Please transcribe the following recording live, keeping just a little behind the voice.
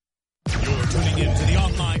tuning in to the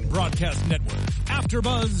online broadcast network,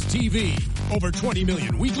 AfterBuzz TV. Over 20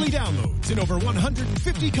 million weekly downloads in over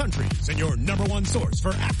 150 countries, and your number one source for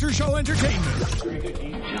after-show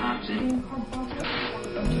entertainment.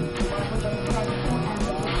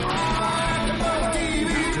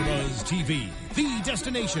 AfterBuzz TV, the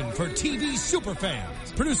destination for TV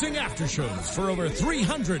superfans, producing aftershows for over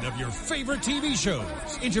 300 of your favorite TV shows,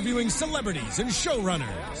 interviewing celebrities and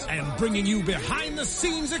showrunners, and bringing you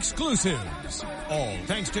behind-the-scenes exclusives. All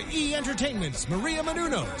thanks to E! Entertainment's Maria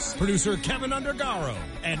Menounos, producer Kevin Undergaro,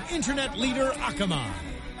 and internet leader Akamai.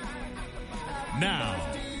 Now,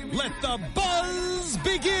 let the buzz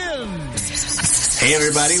begin! Hey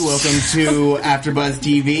everybody, welcome to AfterBuzz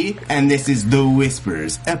TV, and this is The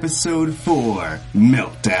Whispers, Episode 4,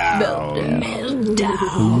 Meltdown.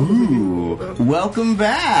 Ooh, welcome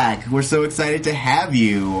back! We're so excited to have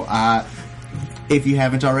you. If you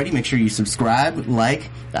haven't already, make sure you subscribe, like,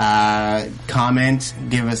 comment,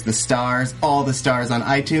 give us the stars, all the stars on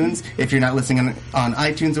iTunes. If you're not listening on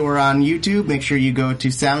iTunes or on YouTube, make sure you go to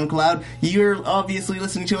SoundCloud. You're obviously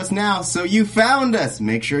listening to us now, so you found us.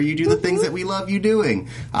 Make sure you do the things that we love you doing.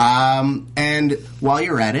 And while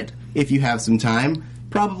you're at it, if you have some time,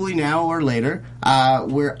 probably now or later,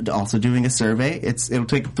 we're also doing a survey. It'll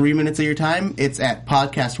take 3 minutes of your time. It's at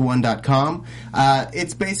podcast1.com.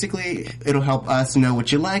 It's basically, it'll help us know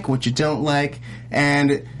what you like, what you don't like,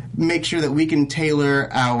 and make sure that we can tailor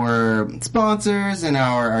our sponsors and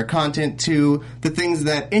our content to the things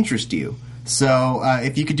that interest you. So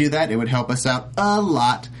if you could do that, it would help us out a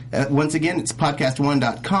lot. Once again, it's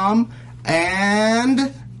podcast1.com.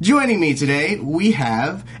 And joining me today, we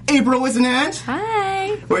have April Wissenhant.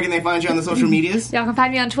 Hi. Where can they find you on the social medias? Y'all can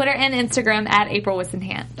find me on Twitter and Instagram at April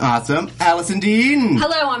Wissenhant. Awesome. Allison Dean.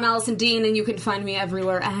 Hello, I'm Allison Dean, and you can find me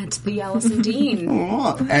everywhere at the Allison Dean.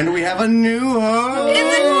 Oh, and we have a new host.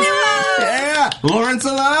 It's a new host. Yeah, Lauren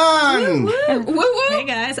Salon. Woo, woo, woo. Hey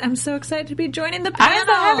guys, I'm so excited to be joining the panel. I'm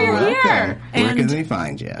so happy you're here. Where can And they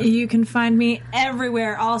find you? you can find me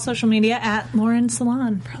everywhere, all social media at Lauren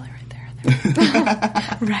Salon. Probably right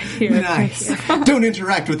there. Right here. Nice. Don't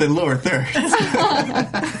interact with the lower thirds.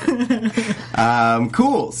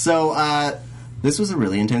 Cool. So, this was a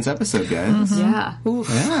really intense episode, guys. Yeah.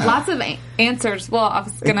 Yeah. Lots of answers. Well,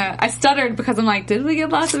 I stuttered because I'm like, did we get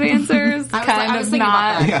lots of answers? I was thinking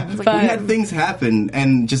not. about that. Yeah, But we had things happen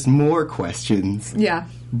and just more questions. yeah.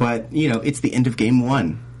 But, it's the end of game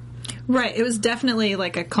 1. Right, it was definitely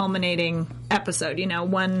like a culminating episode.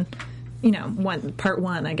 Part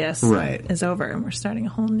one, I guess, Right. is over, and we're starting a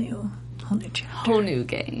whole new chapter. Whole new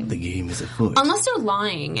game. The game is afoot. Unless they're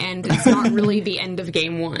lying and it's not really the end of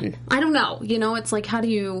game 1. I don't know. It's like, how do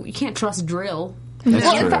you can't trust drill. That's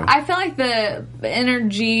Well, true. I feel like the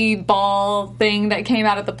energy ball thing that came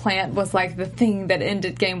out of the plant was like the thing that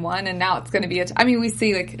ended game 1, and now it's going to be we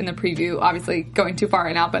see like in the preview, obviously going too far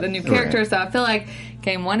right now, but a new character, Right. so I feel like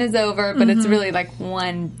game 1 is over, but it's really like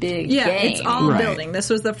one big game. It's all Right. building.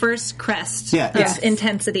 This was the first crest Yeah, of it's-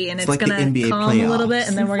 intensity, and it's like the going to NBA calm a little playoffs. bit,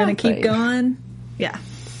 and then we're going to keep Exactly. going. Yeah,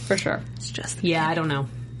 for sure. it's just Yeah, I don't know.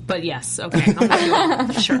 But yes, okay. I'm with you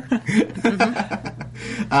all. Sure.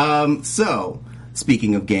 So,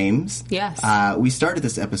 speaking of games, Yes. we started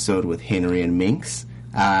this episode with Henry and Minx.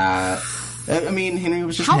 Henry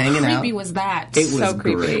was just How hanging out. creepy was that? It was So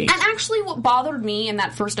creepy. great. And actually, what bothered me in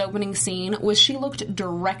that first opening scene was she looked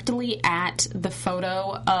directly at the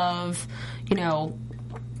photo of,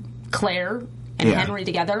 Claire and Yeah. Henry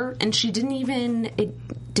together, and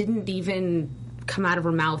it didn't even come out of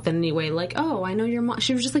her mouth in any way like, oh, I know your mom.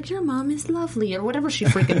 She was just like, your mom is lovely, or whatever she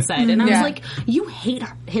freaking said. And I was Yeah. like, you hate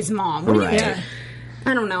his mom. What do you Right. do?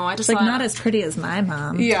 I don't know. I just like thought, not as pretty as my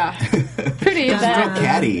mom. Yeah. Pretty Real bad.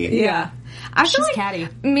 catty. Yeah. I feel She's like catty.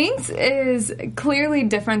 Minx is clearly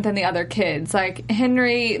different than the other kids. Like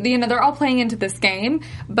Henry, they're all playing into this game,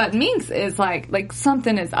 but Minx is like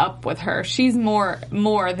something is up with her. She's more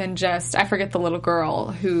than just, I forget the little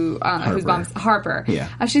girl whose mom's Harper. Yeah.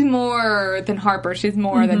 She's more than Harper. She's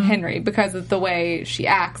more than Henry because of the way she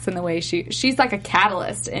acts and the way she's like a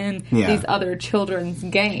catalyst in these other children's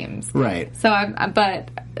games. Right. So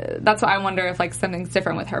that's why I wonder if like something's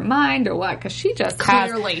different with her mind or what, because she just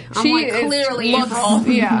Clearly. has, I'm she like, is- clearly, looks- April.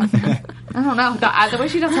 yeah. I don't know the way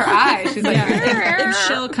she does her eyes. She's like, If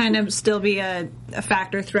she'll kind of still be a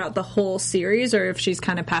factor throughout the whole series, or if she's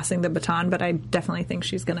kind of passing the baton. But I definitely think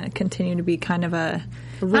she's going to continue to be kind of a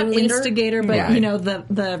not Ringleader? instigator, but Yeah.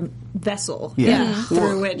 the vessel Yeah. through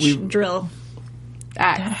Well, which drill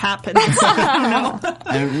act. happens. I don't know.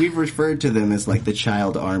 And we've referred to them as like the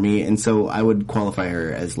child army, and so I would qualify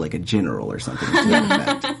her as like a general or something. To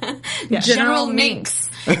that effect. Yeah. General Minx.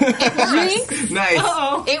 Jinx. Nice.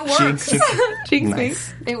 Uh-oh. It works. Jinx. Nice.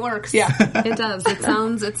 Jinx. It works. Yeah. It does. It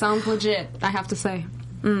sounds legit, I have to say.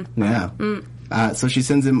 Yeah. So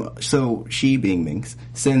she, being Minx,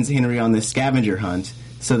 sends Henry on this scavenger hunt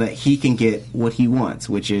so that he can get what he wants,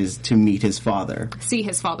 which is to meet his father. See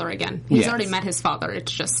his father again. He's already met his father.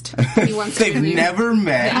 It's just he wants to They've never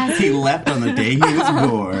met. He left on the day he was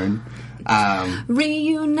born.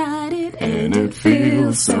 Reunited And it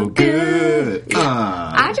feels so good.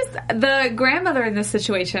 The grandmother in this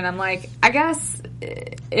situation, I'm like, I guess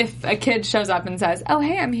if a kid shows up and says, oh,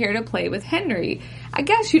 hey, I'm here to play with Henry, I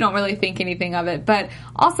guess you don't really think anything of it. But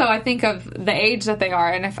also I think of the age that they are,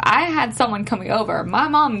 and if I had someone coming over, my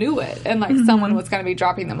mom knew it, and like someone was going to be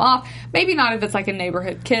dropping them off. Maybe not if it's like a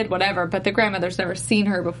neighborhood kid, whatever, but the grandmother's never seen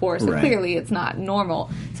her before, so clearly it's not normal.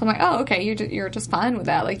 So I'm like, oh, okay, you're just fine with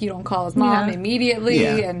that. Like, you don't call his mom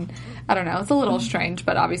immediately, and I don't know, it's a little strange,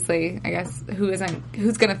 but obviously, I guess, who's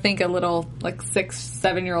going to think a little, like,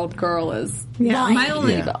 6-7-year-old girl is... Yeah, my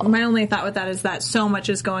only thought with that is that so much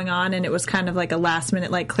is going on, and it was kind of like a last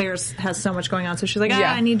minute, like, Claire has so much going on, so she's like,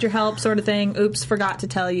 I need your help, sort of thing. Oops, forgot to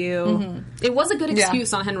tell you. Mm-hmm. It was a good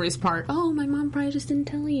excuse on Henry's part. Oh, my mom probably just didn't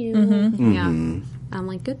tell you. Yeah. I'm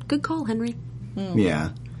like, good call, Henry. Yeah.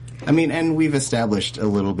 I mean, and we've established a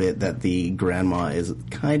little bit that the grandma is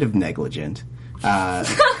kind of negligent.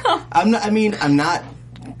 I'm not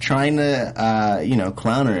trying to,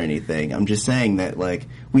 clown or anything. I'm just saying that, like,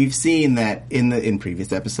 we've seen that in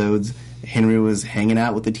previous episodes, Henry was hanging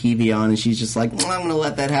out with the TV on, and she's just like, I'm going to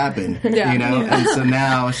let that happen, And so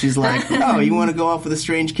now she's like, oh, you want to go off with a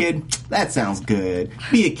strange kid? That sounds good.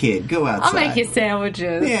 Be a kid. Go outside. I'll make you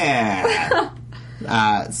sandwiches. Yeah.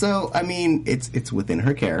 So, I mean, it's within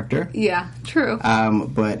her character. Yeah, true.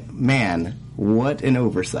 But, man, what an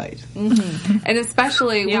oversight. And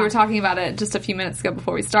especially, we were talking about it just a few minutes ago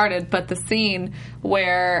before we started, but the scene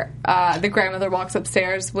where the grandmother walks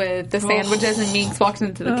upstairs with the sandwiches and Minx walks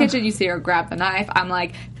into the kitchen, you see her grab the knife. I'm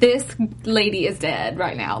like, this lady is dead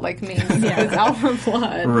right now. Like, Minx is out for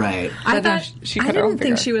blood. Right. I didn't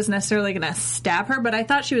think she was necessarily going to stab her, but I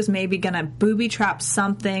thought she was maybe going to booby trap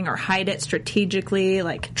something or hide it strategically,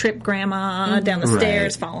 like trip grandma down the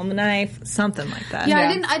stairs, follow the knife, something like that.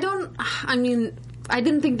 I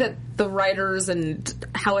didn't think that the writers and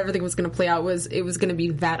how everything was going to play out was going to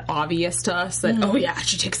be that obvious to us that,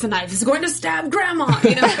 she takes the knife, is going to stab grandma,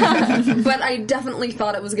 But I definitely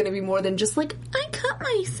thought it was going to be more than just like, I cut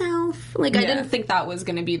myself. Like, I didn't think that was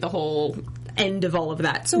going to be the whole end of all of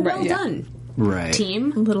that. So well done. Right.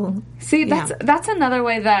 Team. That's another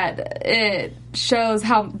way that it shows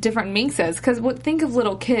how different Minx is. Because think of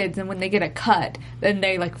little kids, and when they get a cut, then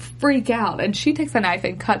they, like, freak out. And she takes a knife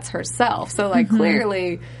and cuts herself. So, like,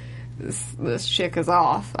 clearly, this chick is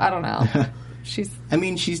off. I don't know.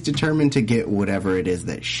 She's determined to get whatever it is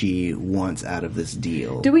that she wants out of this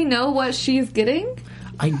deal. Do we know what she's getting?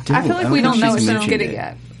 I don't. I feel like we don't know what she's getting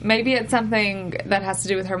yet. Maybe it's something that has to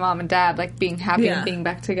do with her mom and dad, like being happy and being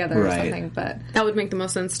back together or something. But that would make the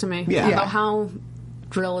most sense to me. Yeah. Although how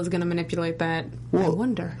Drill is going to manipulate that, I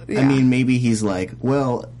wonder. I mean, maybe he's like,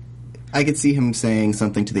 well, I could see him saying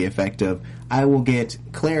something to the effect of, I will get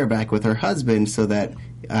Claire back with her husband so that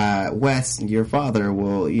Wes, your father,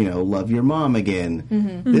 will, love your mom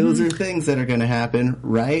again. Those are things that are going to happen,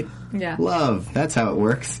 right? Yeah. Love. That's how it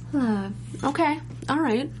works. Love. Okay. All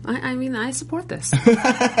right. I support this.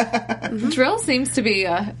 Drill seems to be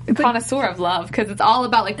a connoisseur of love because it's all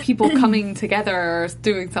about like people coming together or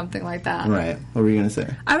doing something like that. Right. What were you going to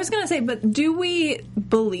say? I was going to say, but do we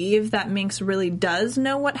believe that Minx really does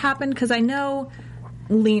know what happened? Because I know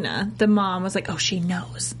Lena, the mom, was like, oh, she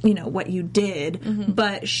knows, what you did.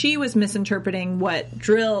 But she was misinterpreting what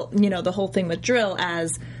Drill, the whole thing with Drill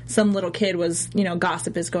as some little kid was,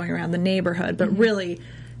 gossip is going around the neighborhood. But really,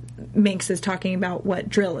 Minx is talking about what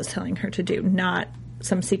Drill is telling her to do, not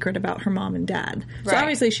some secret about her mom and dad. Right. So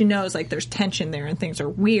obviously she knows, like, there's tension there and things are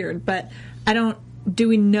weird, but do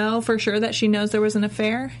we know for sure that she knows there was an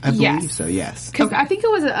affair? I believe so, yes. Because I think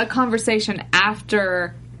it was a conversation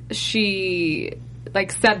after she,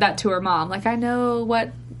 like, said that to her mom. Like, I know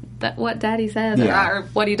what Daddy says or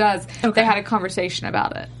what he does. Okay. They had a conversation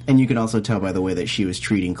about it. And you can also tell by the way that she was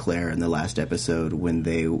treating Claire in the last episode when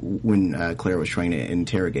Claire was trying to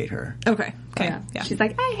interrogate her. Okay. Yeah. She's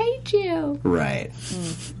like, I hate you. Right.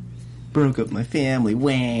 Broke up my family.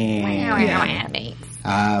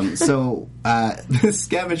 So the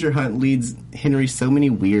scavenger hunt leads Henry so many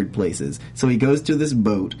weird places. So he goes to this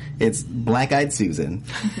boat. It's Black-Eyed Susan.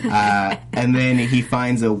 And then he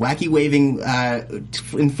finds a wacky waving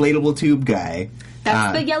inflatable tube guy.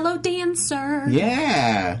 That's the yellow dancer.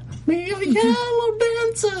 Yeah. Me a yellow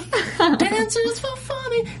dancer. Dancers for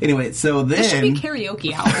funny. Anyway, so then... This should be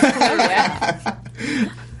karaoke hour.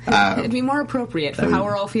 It'd be more appropriate for how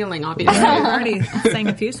we're all feeling, obviously. I've already sang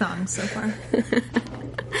a few songs so far.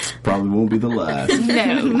 Probably won't be the last.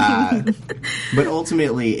 No. But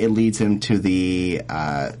ultimately, it leads him to the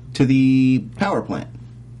power plant.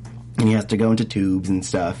 And he has to go into tubes and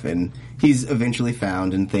stuff, and he's eventually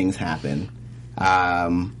found, and things happen.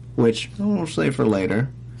 Which I won't say for later.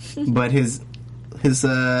 But his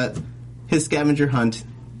scavenger hunt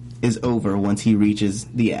is over once he reaches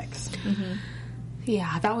the X. Mm-hmm.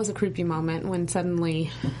 Yeah, that was a creepy moment when suddenly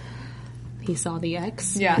he saw the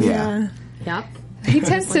X. Yeah. Yep. He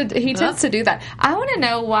tends to do that. I want to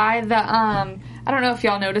know why the I don't know if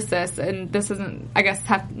y'all noticed this, and this isn't, I guess,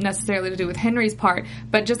 have necessarily to do with Henry's part,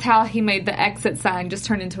 but just how he made the exit sign just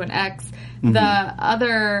turn into an X. Mm-hmm. The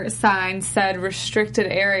other sign said restricted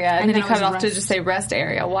area, and then he cut it off to just say rest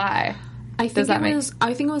area. Why? I think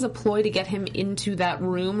it was a ploy to get him into that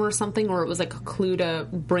room or something, or it was like a clue to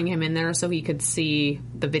bring him in there so he could see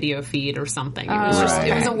the video feed or something. It was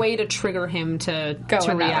it was a way to trigger him to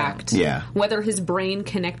react. Yeah. Whether his brain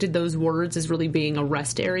connected those words as really being a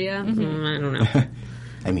rest area, I don't know.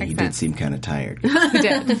 I mean, he did seem kind of tired. He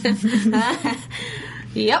did.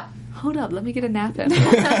 Yep. Hold up, let me get a nap in.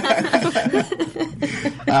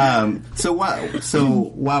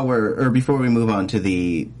 Before we move on to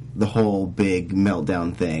the whole big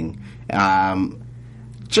meltdown thing,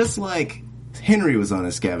 just like Henry was on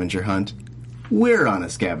a scavenger hunt, we're on a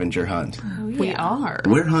scavenger hunt. Oh, yeah. We are.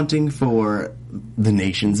 We're hunting for the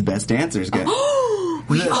nation's best dancers, guys.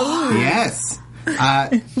 We are. Yes.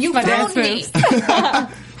 You found me.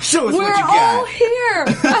 Show us We're what you all got. here.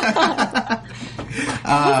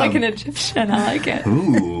 Like an Egyptian. I like it.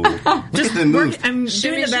 Ooh. Just the move. I'm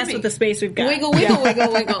doing the best with the space we've got. Wiggle, wiggle,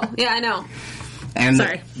 wiggle, wiggle. Yeah, I know. And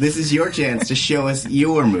Sorry. This is your chance to show us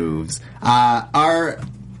your moves. Our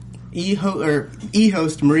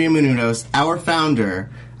e-host, Maria Menounos, our founder,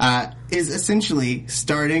 is essentially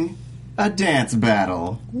starting a dance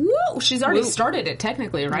battle. Woo! She's already started it,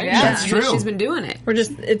 technically, right? Yeah. That's true. She's been doing it.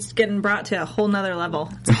 It's getting brought to a whole nother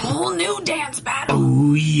level. It's a whole new dance battle.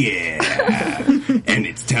 Oh, yeah. And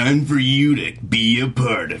it's time for you to be a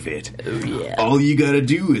part of it. Oh, yeah. All you gotta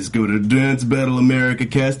do is go to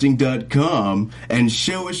dancebattleamericacasting.com and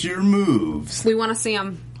show us your moves. We want to see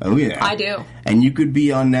them. Oh, yeah. I do. And you could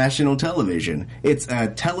be on national television. It's a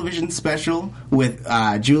television special with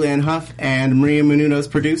Julianne Hough and Maria Menounos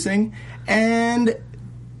producing, and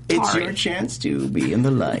it's your chance to be in the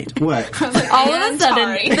light. What? All of a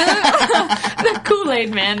sudden, the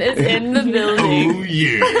Kool-Aid Man is in the building. Oh,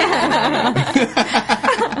 yeah.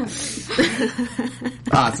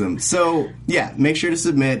 Awesome. So, yeah, make sure to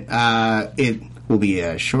submit. It will be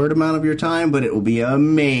a short amount of your time, but it will be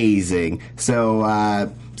amazing.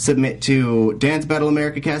 So, submit to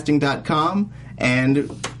dancebattleamericacasting.com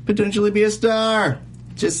and potentially be a star.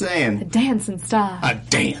 Just saying. A dancing star. A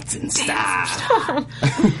dancing star.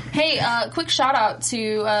 Hey, quick shout out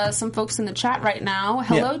to some folks in the chat right now.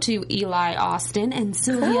 Hello to Eli Austin and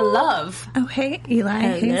Sylvia Love. Oh, hey, Eli.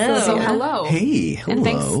 Hey, So Sylvia. hello. Hey, hello.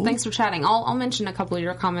 And thanks for chatting. I'll mention a couple of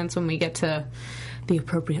your comments when we get to the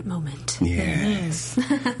appropriate moment. Yes.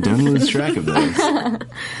 Don't lose track of those.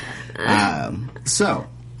 So,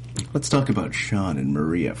 let's talk about Sean and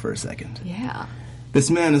Maria for a second. Yeah. This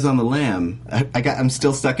man is on the lam. I'm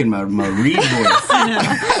still stuck in my read voice.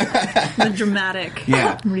 The dramatic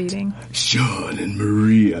reading. Sean and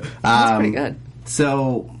Maria. That's pretty good.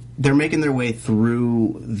 So they're making their way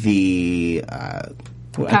through the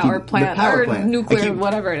Power plant or nuclear,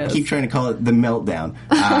 whatever it is. I keep trying to call it the meltdown.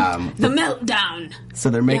 The meltdown. So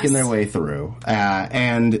they're making their way through,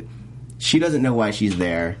 and she doesn't know why she's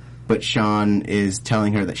there, but Sean is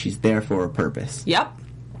telling her that she's there for a purpose. Yep.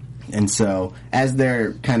 And so, as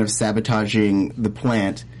they're kind of sabotaging the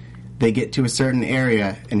plant, they get to a certain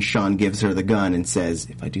area, and Sean gives her the gun and says,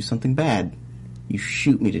 if I do something bad, you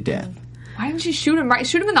shoot me to death. Why didn't you shoot him right?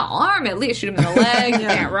 Shoot him in the arm at least. Shoot him in the leg. You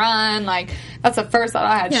can't run. Like, that's the first thought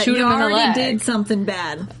I had. Shoot him in the leg. You already did something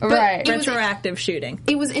bad. Right. Retroactive shooting.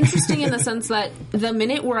 It was interesting in the sense that the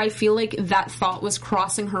minute where I feel like that thought was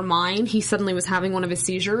crossing her mind, he suddenly was having one of his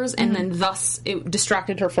seizures, and then thus it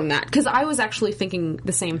distracted her from that. Because I was actually thinking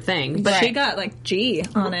the same thing. But she got, like, G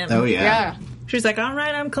on him. Oh, yeah. Yeah. She's like, all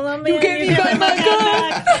right, I'm Colombian. You gave me back my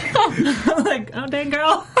gun. I'm like, oh, dang,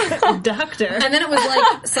 girl. Doctor. And then it was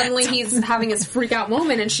like, suddenly he's having his freak out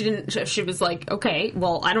moment, and she was like, okay,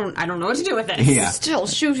 well, I don't know what to do with this. Yeah. Still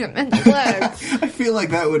shoot him in the leg. I feel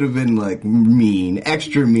like that would have been, like, mean.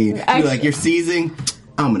 Extra mean. You're like, you're seizing?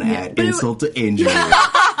 I'm going to add insult to injury.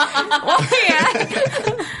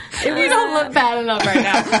 We don't look bad enough right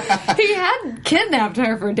now. He had kidnapped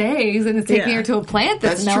her for days and is taking her to a plant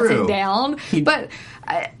that's melting true. down. But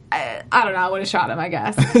I don't know. I would have shot him, I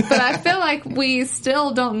guess. But I feel like we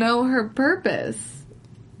still don't know her purpose.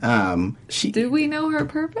 Do we know her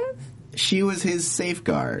purpose? She was his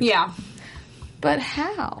safeguard. Yeah. But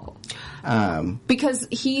how? Because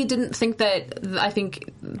he didn't think that, I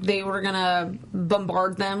think they were going to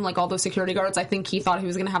bombard them, like all those security guards. I think he thought he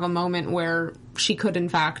was going to have a moment where she could, in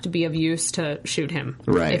fact, be of use to shoot him,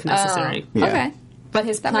 if necessary. Yeah. Okay. But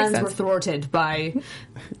his plans were thwarted by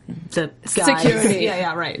the guy. Security.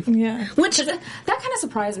 Yeah, right. Yeah. Which, that kind of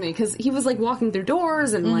surprised me, because he was, like, walking through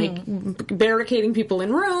doors and, like, barricading people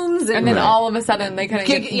in rooms. And then all of a sudden they couldn't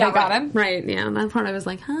they got him? Right, yeah. And that part I was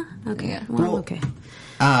like, huh? Okay. Yeah. Well, okay.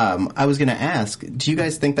 I was going to ask, do you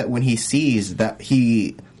guys think that when he sees that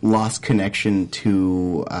he lost connection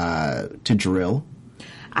to Drill?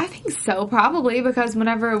 I think so, probably, because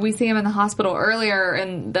whenever we see him in the hospital earlier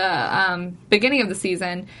in the beginning of the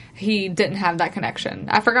season, he didn't have that connection.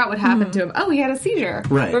 I forgot what happened to him. Oh, he had a seizure.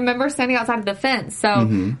 Right. Remember standing outside of the fence. So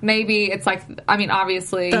maybe it's like, I mean,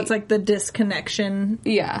 obviously... That's like the disconnection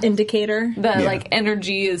indicator. The, like,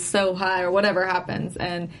 energy is so high or whatever happens,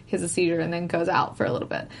 and he has a seizure and then goes out for a little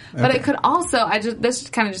bit. But it could also, this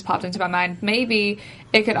kind of just popped into my mind, maybe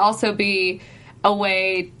it could also be a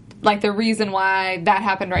way... Like, the reason why that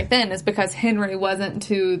happened right then is because Henry wasn't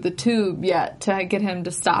to the tube yet to get him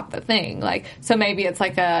to stop the thing. Like, so maybe it's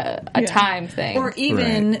like a time thing. Or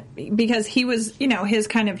even because he was, his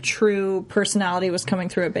kind of true personality was coming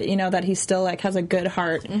through a bit, that he still, like, has a good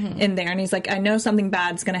heart in there. And he's like, I know something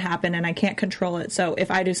bad's going to happen and I can't control it. So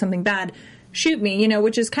if I do something bad, shoot me,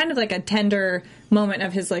 which is kind of like a tender moment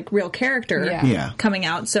of his, like, real character coming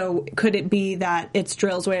out. So could it be that it's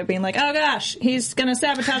Drill's way of being like, oh gosh, he's going to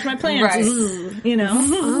sabotage my plans, Right.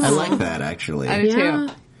 I like that, actually. I do too.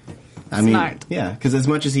 I mean, because as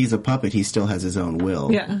much as he's a puppet, he still has his own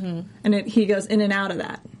will. Yeah. And he goes in and out of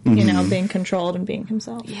that, being controlled and being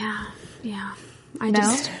himself. Yeah. No?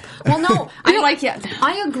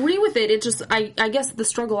 I agree with it. It just, I guess the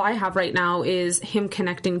struggle I have right now is him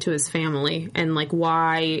connecting to his family and, like,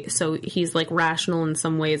 why. So he's, like, rational in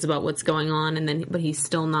some ways about what's going on, but he's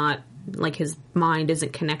still not, like, his mind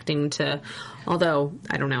isn't connecting to. Although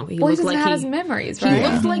I don't know, he doesn't have his memories, right? He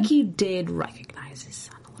looked like he did recognize his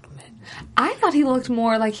son a little bit. I thought he looked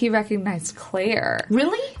more like he recognized Claire.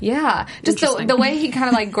 Really? Yeah. Just the way he kind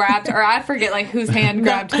of, like, grabbed, or I forget, like, whose hand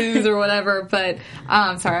grabbed whose or whatever, but,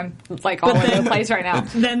 sorry, I'm, like, all over the place right now.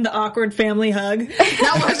 Then the awkward family hug.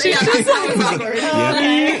 That was awkward.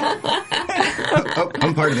 Oh,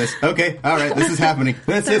 I'm part of this. Okay, all right, this is happening.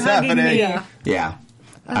 This is happening. Yeah.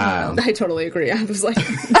 I totally agree. I was like...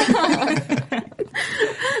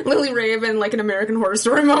 Lily Raven, like an American Horror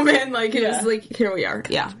Story moment. Like, it was like, here we are.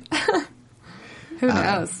 Yeah. Who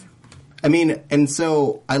knows? I mean, and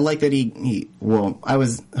so I like that I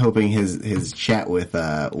was hoping his chat with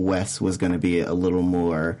Wes was going to be a little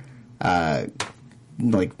more,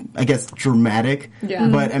 like, I guess, dramatic. Yeah.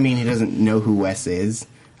 But, I mean, he doesn't know who Wes is.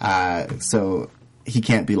 So he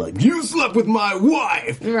can't be like, you slept with my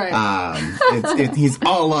wife! Right. He's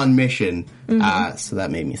all on mission. So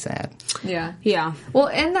that made me sad. Yeah. Yeah. Well,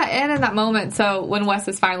 in that moment, so when Wes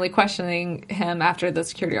is finally questioning him after the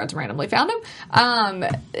security guards randomly found him,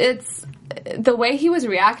 it's the way he was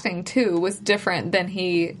reacting too was different than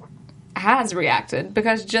he has reacted,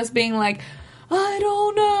 because just being like, I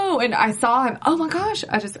don't know, and I saw him. Oh my gosh!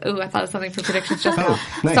 I thought of something for predictions just now.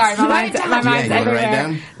 Nice. Sorry, my mind's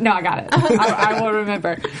everywhere. No, I got it. I will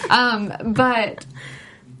remember. But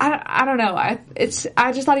I don't know. I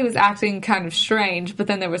just thought he was acting kind of strange, but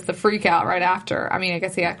then there was the freak out right after. I mean, I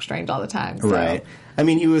guess he acts strange all the time. So. Right. I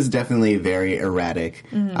mean, he was definitely very erratic.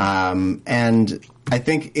 And I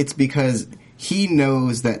think it's because he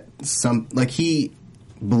knows that he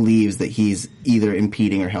believes that he's either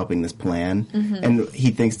impeding or helping this plan. And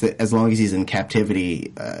he thinks that as long as he's in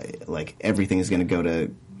captivity, like, everything is going to go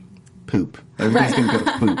to poop. Everything's going to go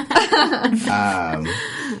to poop.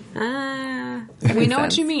 We know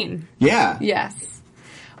what you mean. Yeah. Yes.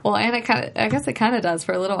 Well, and I guess it kind of does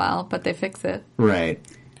for a little while, but they fix it. Right.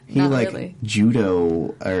 He, Not like, really. he,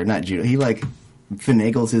 like,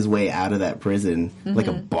 finagles his way out of that prison like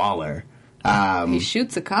a baller. He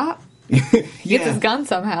shoots a cop. Gets his gun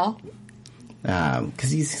somehow.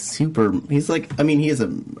 Because he's like, I mean, he is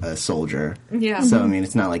a soldier. Yeah. So, I mean,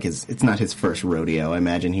 it's not his first rodeo. I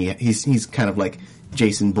imagine he's kind of like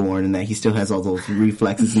Jason Bourne in that he still has all those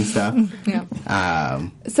reflexes and stuff. Yeah.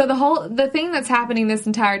 So the thing that's happening this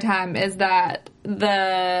entire time is that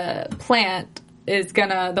the plant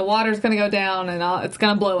the water's gonna go down and it's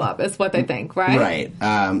gonna blow up. Is what they think, right?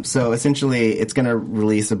 Right. So essentially, it's gonna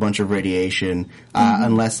release a bunch of radiation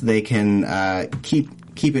unless they can keep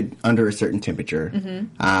it under a certain temperature.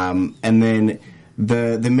 And then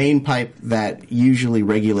the main pipe that usually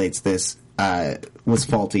regulates this was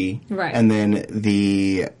faulty, right? And then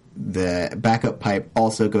the backup pipe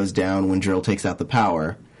also goes down when Drill takes out the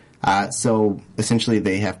power. So essentially,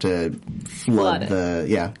 they have to flood it the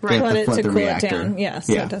to cool reactor. it down. Yeah,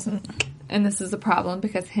 so it doesn't. And this is a problem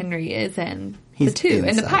because Henry is in He's the tube,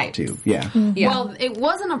 in the pipe. Tube. Yeah. Yeah. Well, it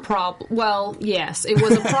wasn't a problem. Well, yes, it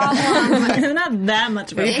was a problem. Not that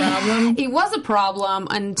much of a problem. It was a problem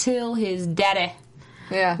until his daddy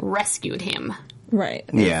rescued him. Right.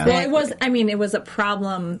 Yeah. Well, it was a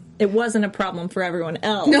problem. It wasn't a problem for everyone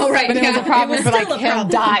else. No, right. But it was a problem for like him problem.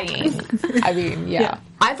 dying. I mean, yeah.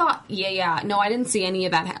 I thought, no, I didn't see any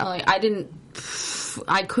of that. Like,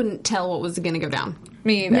 I couldn't tell what was going to go down.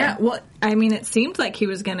 Me either. Yeah, well, I mean, it seemed like he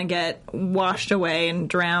was going to get washed away and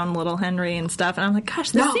drown little Henry and stuff. And I'm like, gosh,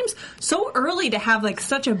 this seems so early to have, like,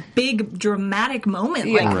 such a big, dramatic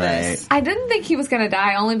moment like this. I didn't think he was going to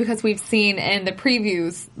die only because we've seen in the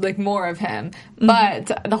previews, like, more of him.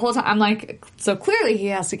 But the whole time, I'm like, so clearly he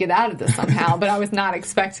has to get out of this somehow. But I was not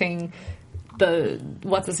expecting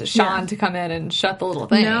Sean to come in and shut the little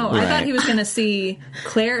thing. No, I thought he was going to see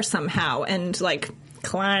Claire somehow and, like,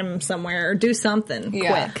 climb somewhere or do something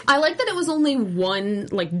quick. I like that it was only one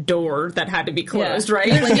like door that had to be closed, right?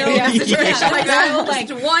 There's Like no situation like that. like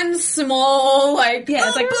just one small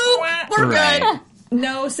it's like boop, we're good.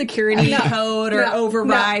 No security code or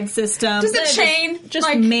override system. Just a chain. Just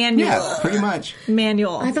like, manual. Yeah, pretty much.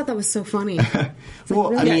 Manual. I thought that was so funny.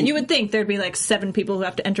 Well, I mean, you would think there'd be like 7 people who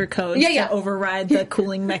have to enter codes to override the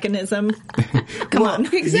cooling mechanism. Come on.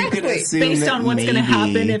 Exactly. Based on what's going to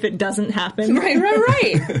happen if it doesn't happen.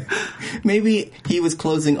 Right. Maybe he was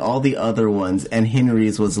closing all the other ones and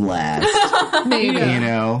Henry's was last. Maybe. You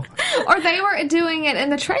know? Or they were doing it in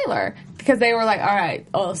the trailer because they were like, all right,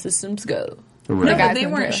 all systems go. Right. No, but they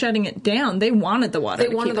weren't shutting it down. They wanted the water. They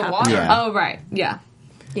wanted the water. Yeah. Oh, right. Yeah.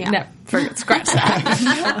 No, scratch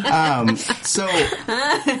that. So,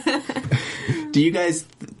 do you guys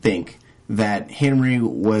think that Henry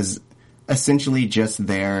was essentially just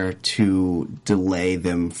there to delay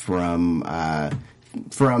them from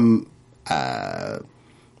flooding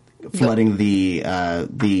the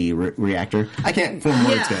reactor? I can't form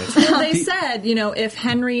words, guys. Well, they said, if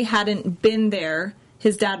Henry hadn't been there,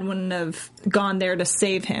 his dad wouldn't have gone there to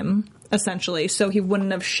save him, essentially, so he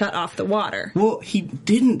wouldn't have shut off the water. Well, he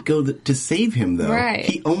didn't go to save him, though. Right.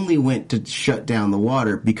 He only went to shut down the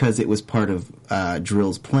water because it was part of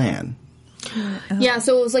Drill's plan. Yeah,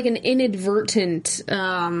 so it was like an inadvertent... Right.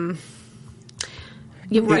 I mean,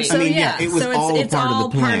 it was all part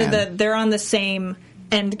of the plan. They're on the same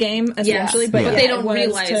end game, essentially, but they don't was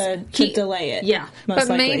realize to delay it. Yeah. Most But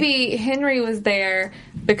likely. maybe Henry was there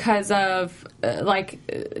because of,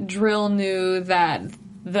 Drill knew that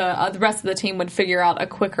the rest of the team would figure out a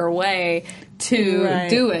quicker way to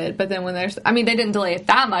do it. But then when they didn't delay it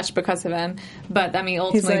that much because of him. But,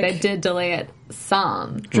 ultimately they did delay it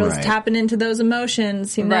some. Drill's tapping into those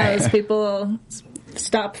emotions. He knows people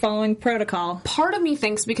stop following protocol. Part of me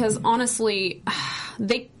thinks because, honestly,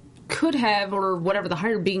 they could have, or whatever, the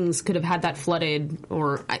higher beings could have had that flooded,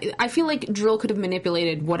 or I feel like Drill could have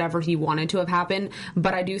manipulated whatever he wanted to have happened,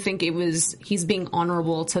 but I do think he's being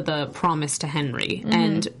honorable to the promise to Henry,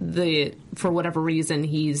 and for whatever reason,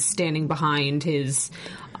 he's standing behind his,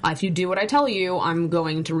 if you do what I tell you, I'm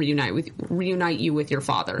going to reunite you with your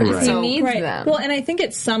father. Right. He needs them. Well, and I think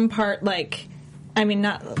it's some part,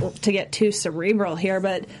 not to get too cerebral here,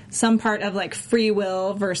 but some part of, free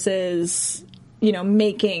will versus...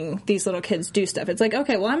 making these little kids do stuff. It's like,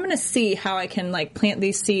 okay, well, I'm going to see how I can, plant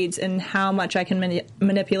these seeds and how much I can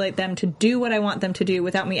manipulate them to do what I want them to do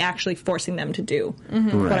without me actually forcing them to do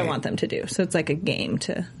what I want them to do. So it's like a game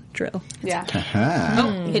to Drill. Yeah.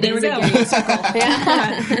 There we go.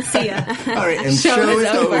 See ya. All right, and show is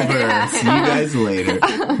over. See you guys later.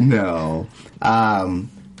 No.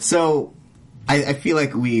 So... I feel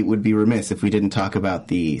like we would be remiss if we didn't talk about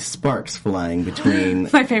the sparks flying between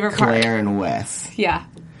my favorite Claire part. and Wes. Yeah.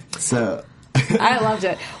 So I loved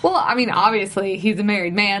it. Well, obviously he's a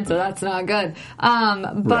married man, so that's not good.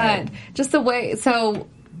 But just the way, so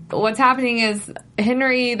what's happening is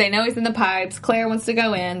Henry, they know he's in the pipes. Claire wants to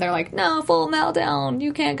go in. They're like, no, full meltdown.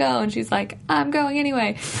 You can't go. And she's like, I'm going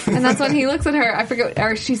anyway. And that's when he looks at her. I forget,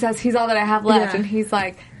 or she says, he's all that I have left. Yeah. And he's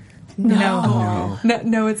like, no,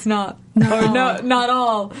 it's not. Or no, not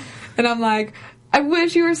all. And I'm like, I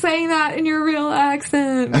wish you were saying that in your real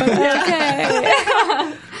accent, but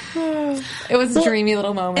okay. It was a dreamy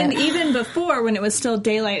little moment. And even before, when it was still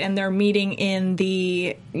daylight and they're meeting in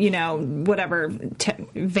the, whatever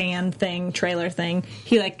van thing, trailer thing,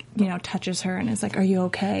 he, touches her and is like, are you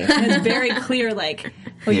okay? And it's very clear,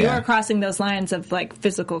 you are crossing those lines of,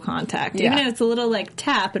 physical contact. Yeah. Even if it's a little,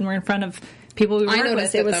 tap and we're in front of people we work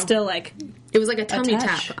with, it was still, it was like a tummy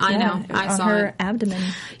tap. I know. I saw her it. abdomen.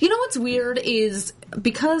 You know what's weird is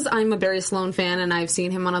because I'm a Barry Sloane fan and I've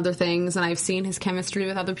seen him on other things and I've seen his chemistry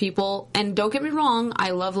with other people, and don't get me wrong,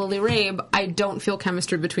 I love Lily Rabe, I don't feel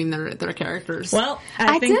chemistry between their characters. Well,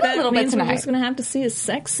 I think did that a little bit means tonight. we're just going to have to see a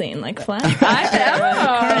sex scene, flashback.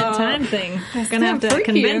 Current time thing. Going to have to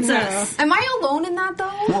freaky, convince isn't us. Am I alone in that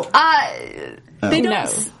though? They don't.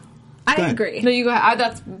 No. I agree. No, you go ahead. I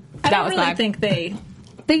That don't was really mine. think they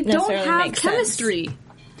They don't necessarily have make sense. chemistry.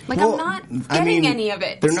 I'm Well, not I getting mean, any of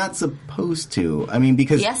it. They're not supposed to.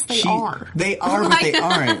 Because Yes, they are. They are, but they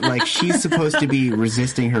aren't. She's supposed to be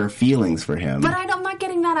resisting her feelings for him. But I'm not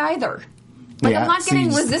getting that either. Yeah, I'm not so you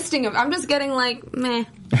getting just- resisting him. I'm just getting meh.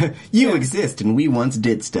 You exist, and we once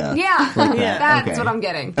did stuff. Yeah, Like that. that's Okay. what I'm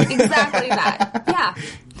getting. Exactly that. Yeah.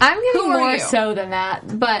 I'm getting Who are more you? so than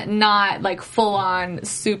that, but not full on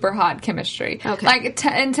super hot chemistry. Okay.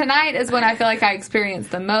 And tonight is when I feel like I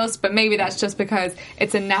experienced the most, but maybe that's just because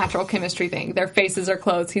it's a natural chemistry thing. Their faces are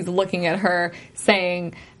close. He's looking at her,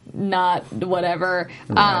 saying not whatever,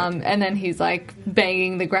 Right. and then he's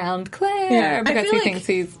banging the ground, Claire, Yeah, because I feel he thinks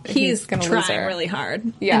he's going to lose trying her. really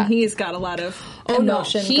hard. Yeah. And he's got a lot of Oh no,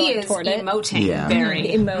 emotion he going is toward it. emoting Yeah. very.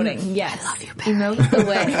 Emoting, yes. I love you, Barry. Emotes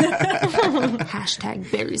away.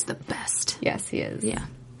 Hashtag Barry's the best. Yes, he is. Yeah.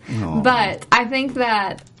 Aw. But I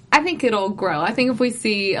think it'll grow. I think if we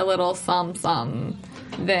see a little some,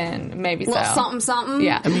 then maybe so. Little something.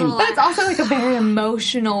 Yeah, mean- but it's also a very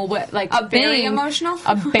emotional, A very thing. emotional?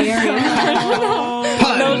 A very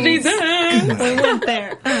no, she didn't. We went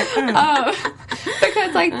there.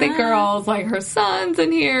 Because the girls, her son's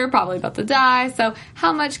in here, probably about to die. So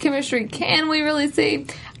how much chemistry can we really see?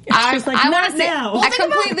 just I not want to say. now. I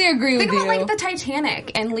completely agree with Think you. about the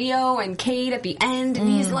Titanic and Leo and Kate at the end, and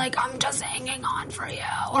he's like, "I'm just hanging on for you,"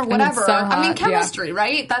 or whatever. so I mean, hot, chemistry,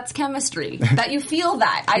 right? That's chemistry. That you feel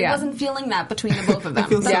that. I Yeah. wasn't feeling that between the both of them. I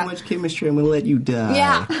feel so Yeah. much chemistry. I'm going to let you die.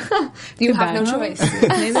 Yeah, you have no Goodbye. choice.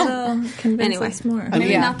 Maybe they'll convince Anyway. us more. Maybe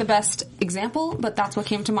Yeah. not the best example, but that's what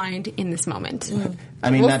came to mind in this moment. We'll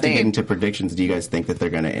not to see. get into predictions, do you guys think that they're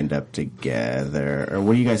going to end up together? Or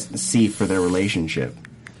what do you guys see for their relationship?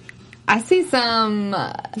 I see some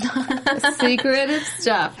secretive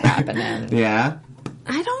stuff happening. Yeah?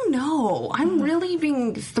 I don't know. I'm really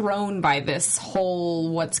being thrown by this whole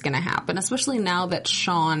what's going to happen, especially now that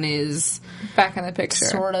Sean is Back in the picture.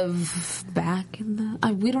 sort of back in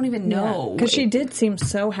the... we don't even know. Because she did seem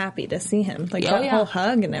so happy to see him. That yeah. whole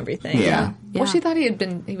hug and everything. Yeah. Well, she thought he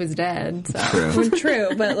was dead. So. True. Well, true,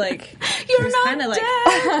 but You're was not kinda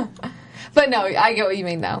dead. But no, I get what you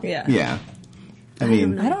mean though. yeah. Yeah. I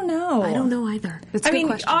mean, I don't know. I don't know either. It's a I good mean,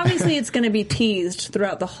 question. obviously it's going to be teased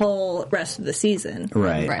throughout the whole rest of the season.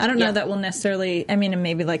 right. Right. I don't know Yeah. that we'll necessarily,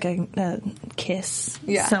 maybe a kiss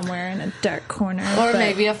Yeah. somewhere in a dark corner. Or but-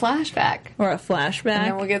 maybe a flashback. Or a flashback. And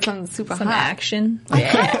then we'll get something super some hot. action. I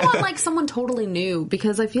kind of want someone totally new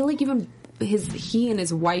because I feel like even he and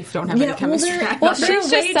his wife don't have any chemistry. well, There's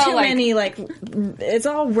she's way just so, too many, it's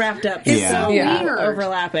all wrapped up. It's so so Yeah. weird.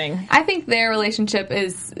 overlapping. I think their relationship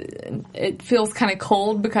it feels kind of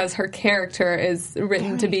cold because her character is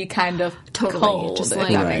written to be kind of Totally, cold, just if like-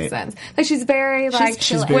 that Right. makes sense. She's very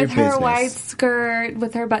she's very with her business. white skirt,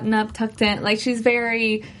 with her button up tucked in, she's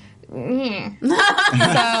very. So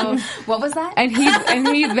What was that? and he's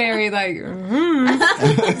very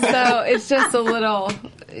so it's just a little.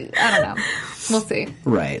 I don't know. We'll see.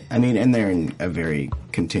 Right. I mean, and they're in a very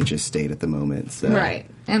contentious state at the moment. So Right,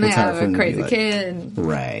 and they it's hard have for a them to be crazy like- kid.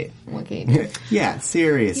 Right. What can you do? Yeah,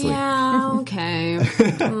 seriously. Yeah, okay.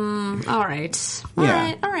 All right.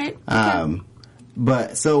 Yeah. All right.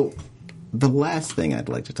 But so the last thing I'd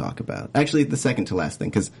like to talk about, actually the second to last thing,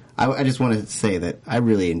 because I just want to say that I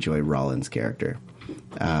really enjoy Rollin's character.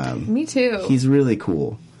 Me too. He's really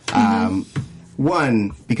cool.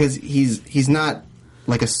 One, because he's not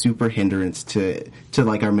like a super hindrance to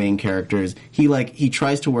our main characters. He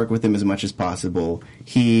tries to work with them as much as possible.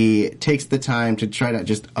 He takes the time to try to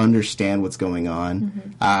just understand what's going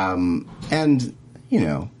on. And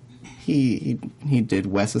he did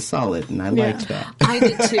Wes a solid, and I liked that. I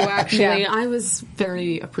did too, actually. Yeah. I was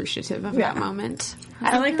very appreciative of that moment.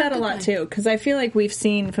 I like that a lot too, because I feel like we've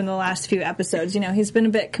seen from the last few episodes, he's been a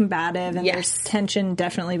bit combative, and there's tension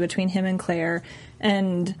definitely between him and Claire,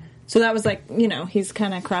 and so that was he's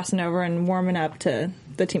kind of crossing over and warming up to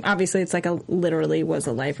the team. Obviously, it's like literally was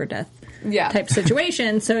a life or death Yeah. type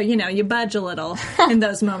situation. So, you budge a little in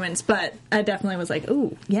those moments. But I definitely was like,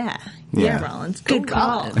 ooh, yeah, Rollins. Good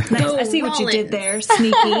call. Rollins. Nice. Go I see what you did Rollins. there.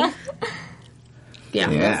 Sneaky.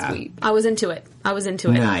 Yeah. Sweet. I was into it.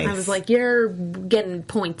 Nice. I was like, you're getting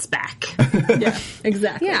points back. Yeah,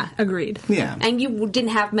 exactly. Yeah. Agreed. Yeah. And you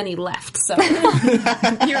didn't have many left, so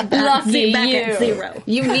You're back, Lucky back you. at 0.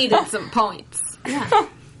 you needed some points. Yeah.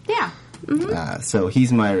 Yeah. So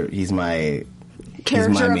he's my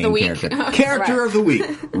Character of main the week. Character of the week,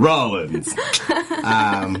 Rollins.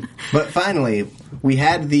 But finally, we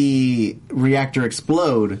had the reactor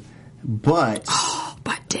explode, but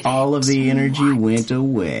But did all of the energy went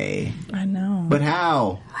away. I know. But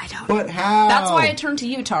how? I don't But how? That's why I turned to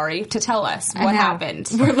you, Tari, to tell us what happened.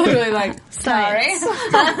 We're literally like, Sorry.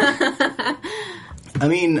 I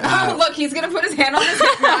mean, Look, he's going to put his hand on his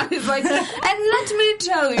head now. He's like, and let me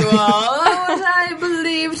tell you all what I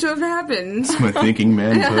believe to have happened. my thinking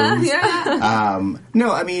man pose. Yeah.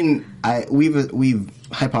 No, I mean, we've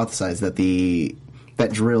hypothesized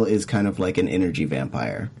that Drill is kind of like an energy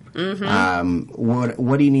vampire. Mm-hmm.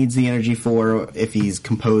 What he needs the energy for, if he's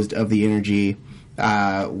composed of the energy,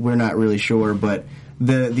 we're not really sure. But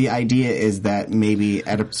the idea is that maybe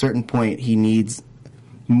at a certain point he needs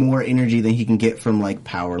more energy than he can get from like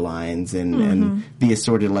power lines and the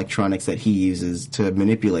assorted electronics that he uses to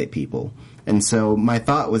manipulate people. And so my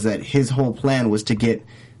thought was that his whole plan was to get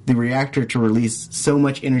the reactor to release so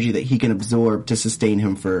much energy that he can absorb to sustain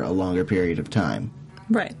him for a longer period of time.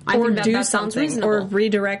 Right. I Or think do that sounds something, or reasonable.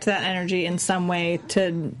 redirect that energy in some way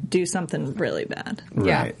to do something really bad.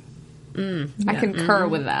 Yeah. Right. I concur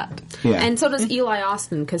with that. Yeah. And so does Eli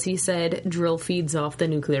Austin, because he said Drill feeds off the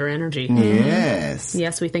nuclear energy. Yes.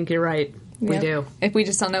 Yes, we think you're right. We Yep. do. If we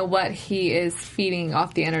just don't know what he is feeding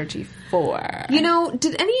off the energy for. You know,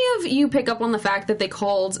 did any of you pick up on the fact that they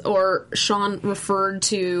called, or Sean referred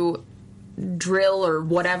to Drill or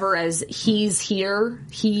whatever as he's here?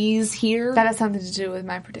 He's here? That has something to do with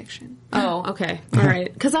my prediction. Oh, okay. All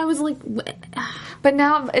right. Because I was like, But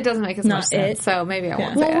now it doesn't make as much Not sense, it. so maybe I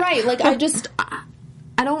won't say well, it. right. Like,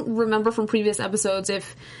 I don't remember from previous episodes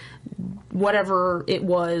if whatever it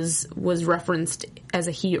was referenced as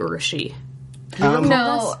a he or a she.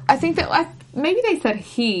 No, I think that maybe they said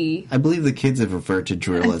he. I believe the kids have referred to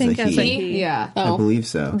Drill as a think as a he. he. Yeah. I believe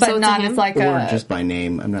so. But So it's not a as him? like Or a... just by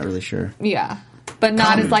name. I'm not really sure. Yeah. But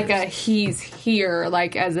not as like Commenters. a he's here,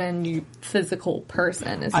 like as in you physical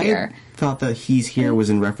person is I here. had thought that he's here was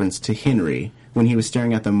in reference to Henry. When he was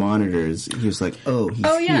staring at the monitors, he was like, oh, he's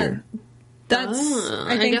here. That's.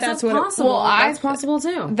 I think guess that's that's what. possible. Well, That's possible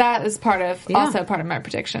too. That is also part of my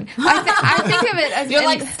prediction. I think of it as You're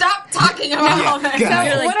like, stop talking about that. God.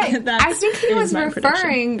 You're like, I that's- think he is was my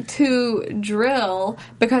referring to Drill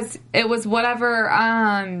because it was whatever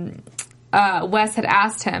Wes had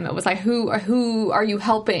asked him. It was like, who are you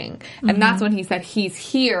helping? And that's when he said, he's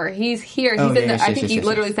here. He's here. He's Oh, in yeah, the, yes, I yes, think yes, he yes,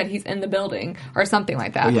 literally yes. said he's in the building or something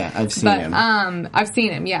like that. Oh, yeah, I've seen him. I've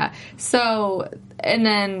seen him, yeah. So, and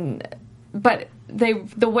then, but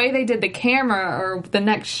the way they did the camera or the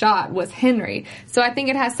next shot was Henry. So I think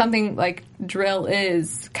it has something like Drill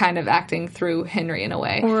is kind of acting through Henry in a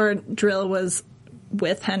way. Or Drill was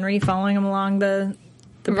with Henry, following him along the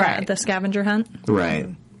Right. the scavenger hunt. Right.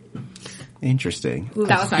 Interesting.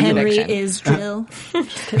 That was my Henry prediction. is Drill.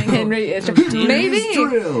 Henry is maybe.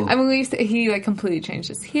 Drill. I mean, he like completely changed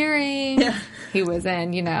his hearing. Yeah. He was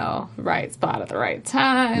in right spot at the right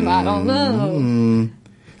time. I don't know.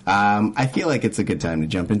 I feel like it's a good time to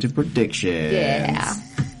jump into predictions. Yeah.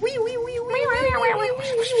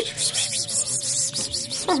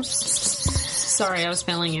 Sorry, I was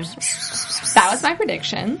failing you. That was my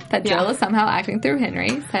prediction. That Jill is somehow acting through Henry.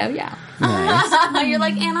 So yeah. Nice. You're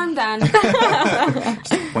like, and I'm done.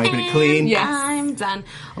 Wiping it clean. Yes. I'm done.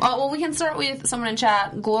 Well, we can start with someone in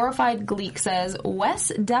chat. Glorified Gleek says, Wes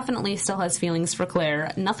definitely still has feelings for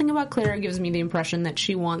Claire. Nothing about Claire gives me the impression that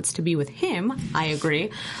she wants to be with him. I agree.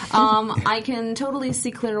 I can totally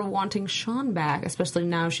see Claire wanting Sean back, especially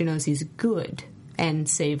now she knows he's good and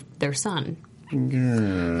saved their son.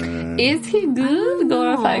 Is he good?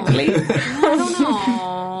 Glorified Glee. I don't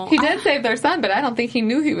know. He did save their son, but I don't think he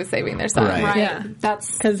knew he was saving their son. Right. Right. Yeah.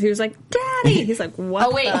 That's... Because he was like, Daddy! He's like, what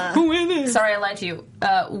Oh, wait. the? Sorry, I lied to you.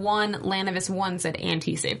 Lanavis1 said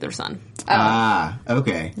Auntie saved their son. Ah,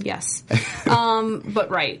 okay. Yes. But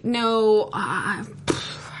right. No,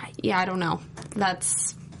 yeah, I don't know.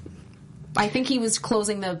 That's... I think he was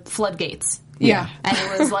closing the floodgates. Yeah. And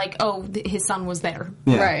it was like, oh, his son was there.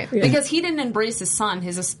 Yeah. Right. Because he didn't embrace his son.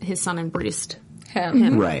 His son embraced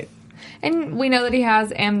Him. Right. And we know that he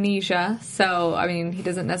has amnesia, so, I mean, he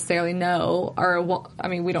doesn't necessarily know,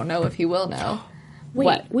 we don't know if he will know. Wait,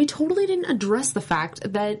 What? we totally didn't address the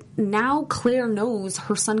fact that now Claire knows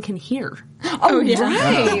her son can hear. Oh, yeah.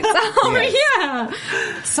 Right. Yes. Yeah.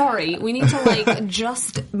 Sorry, we need to, like,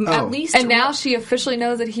 just at least... And now she officially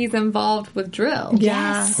knows that he's involved with Drill.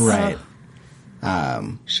 Yeah. Right.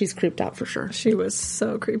 She's creeped out for sure. She was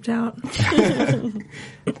so creeped out.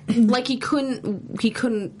 Like, he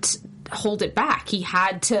couldn't hold it back. He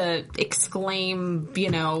had to exclaim, They were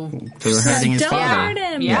hurting his Don't father. hurt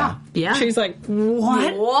him. Yeah. She's like,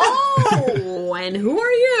 what? Whoa! And who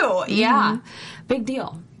are you? Yeah. Big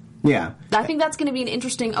deal. Yeah. I think that's going to be an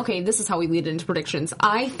interesting... Okay, this is how we lead into predictions.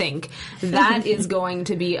 I think that is going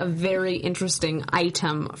to be a very interesting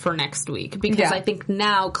item for next week. Because I think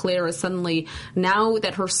now Claire is suddenly... Now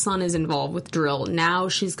that her son is involved with Drill, now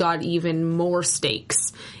she's got even more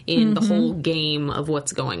stakes in the whole game of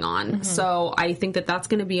what's going on. So I think that that's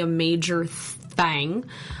going to be a major thing.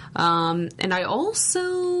 And I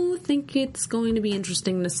also think it's going to be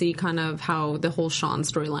interesting to see kind of how the whole Sean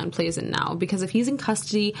storyline plays in now. Because if he's in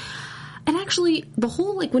custody, and actually the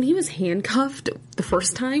whole, like, when he was handcuffed the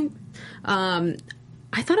first time, I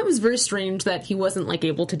thought it was very strange that he wasn't, like,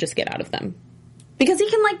 able to just get out of them. Because he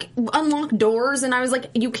can, like, unlock doors, and I was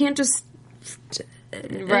like, you can't just...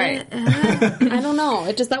 Right. I don't know.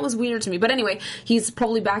 That was weird to me. But anyway, he's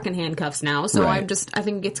probably back in handcuffs now. So Right. I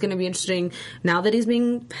think it's going to be interesting now that he's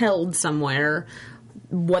being held somewhere,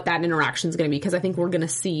 what that interaction is going to be. Because I think we're going to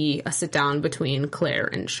see a sit down between Claire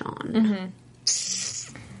and Sean.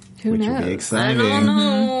 Who Which knows? would be exciting. I don't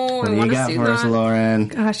know. What I do you wanna got see for us, that. Lauren?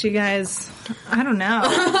 Gosh, you guys, I don't know.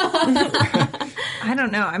 I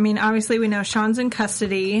don't know. I mean, obviously we know Sean's in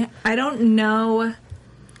custody. I don't know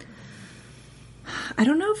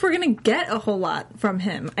if we're going to get a whole lot from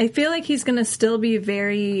him. I feel like he's going to still be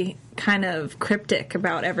very kind of cryptic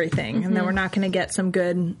about everything, and then we're not going to get some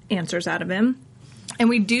good answers out of him. And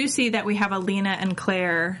we do see that we have Alina and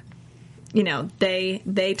Claire,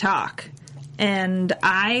 they talk. And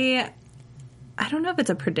I don't know if it's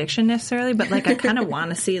a prediction necessarily, but, like, I kind of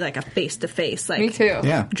want to see, like, a face-to-face, like, Me too.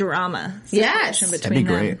 Yeah. drama Yes. situation That'd between be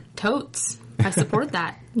great. them. Totes. I support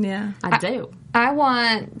that. Yeah. I do. I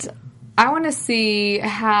want to see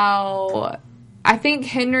how... I think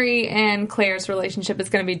Henry and Claire's relationship is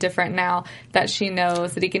going to be different now that she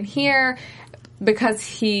knows that he can hear, because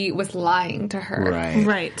he was lying to her. Right.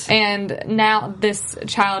 Right. And now this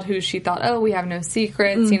child who she thought, we have no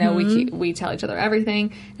secrets, we tell each other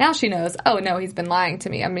everything. Now she knows, no, he's been lying to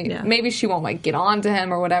me. I mean, maybe she won't, like, get on to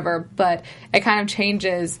him or whatever, but it kind of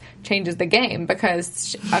changes the game,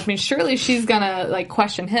 because, surely she's gonna, like,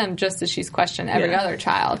 question him just as she's questioned every other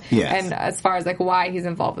child. Yes. And as far as, like, why he's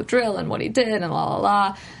involved with Drill and what he did and la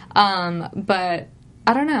la la. But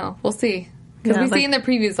I don't know. We'll see. Because we see in the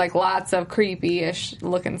previews, like, lots of creepy-ish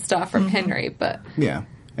looking stuff from Henry, but... Yeah.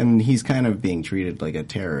 And he's kind of being treated like a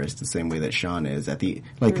terrorist the same way that Sean is. At the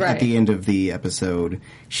end of the episode,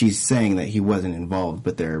 she's saying that he wasn't involved,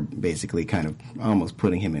 but they're basically kind of almost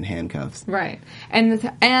putting him in handcuffs. Right.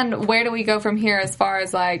 And where do we go from here as far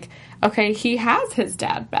as, like, okay, he has his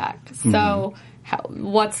dad back, so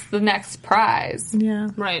what's the next prize? Yeah.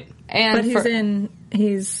 Right. And But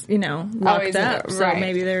he's locked up, so right.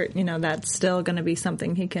 maybe that's still going to be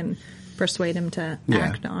something he can persuade him to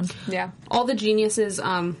act on. Yeah. All the geniuses,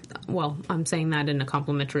 well, I'm saying that in a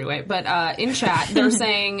complimentary way, but in chat, they're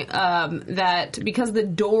saying that because the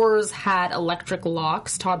doors had electric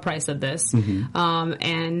locks, Todd Price said this, and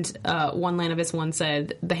one Lanavis once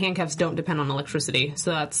said, the handcuffs don't depend on electricity,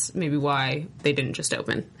 so that's maybe why they didn't just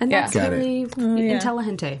open. And that's Got very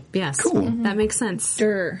intelligente. Yes. Cool. That makes sense.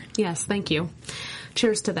 Sure. Yes, thank you.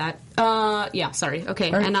 Cheers to that. Sorry.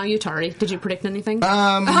 Okay, right. and now you, Tari. Did you predict anything?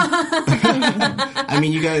 I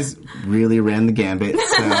mean, you guys really ran the gambit,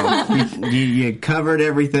 so you covered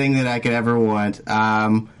everything that I could ever want.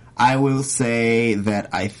 I will say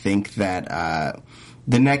that I think that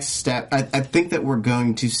the next step, I think that we're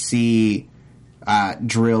going to see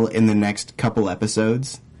Drill in the next couple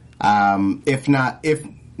episodes. If not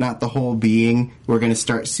the whole being, we're going to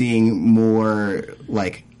start seeing more,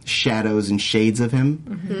 like, shadows and shades of him,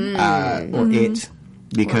 or it,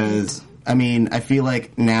 because I mean, I feel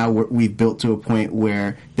like now we've built to a point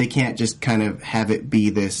where they can't just kind of have it be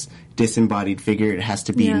this disembodied figure. It has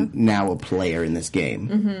to be now a player in this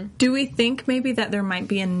game. Do we think maybe that there might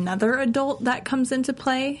be another adult that comes into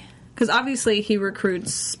play? Because obviously he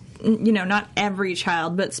recruits, not every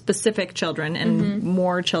child, but specific children, and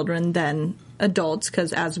more children than adults,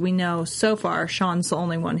 because as we know so far, Sean's the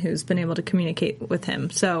only one who's been able to communicate with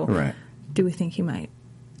him. So, Right. do we think he might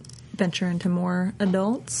venture into more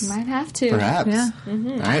adults. Might have to. Perhaps. Yeah. All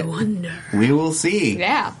right. I wonder. We will see.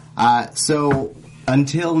 Yeah. So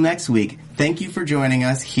until next week, thank you for joining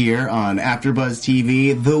us here on AfterBuzz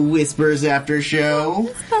TV, the Whispers After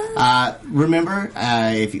Show. Remember,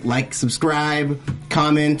 if you like, subscribe,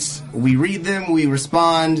 comment. We read them, we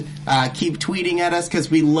respond. Keep tweeting at us because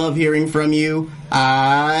we love hearing from you.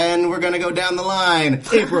 And we're going to go down the line.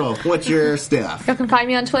 April, what's your stuff? You can find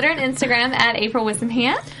me on Twitter and Instagram at April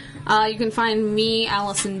Wissenhant. You can find me,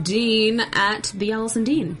 Allison Dean, at the Allison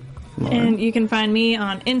Dean. And you can find me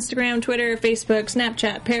on Instagram, Twitter, Facebook,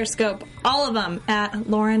 Snapchat, Periscope, all of them at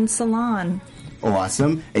Lauren Salon.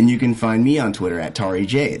 Awesome. And you can find me on Twitter at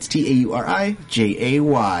TariJ. It's TAURIJAY.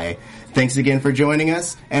 Thanks again for joining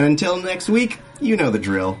us. And until next week, you know the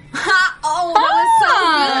drill. Oh,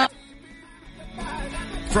 that was so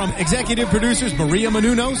good. From executive producers Maria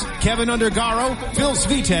Menounos, Kevin Undergaro, Phil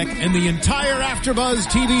Svitek, and the entire AfterBuzz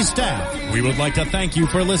TV staff, we would like to thank you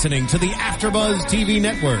for listening to the AfterBuzz TV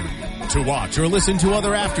network. To watch or listen to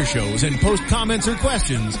other after shows and post comments or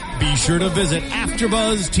questions, be sure to visit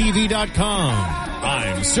AfterBuzzTV.com.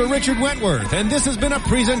 I'm Sir Richard Wentworth, and this has been a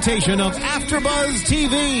presentation of AfterBuzz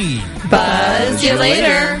TV. Buzz you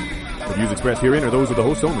later. The views expressed herein are those of the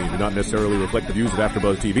hosts only and do not necessarily reflect the views of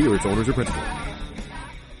AfterBuzz TV or its owners or principals.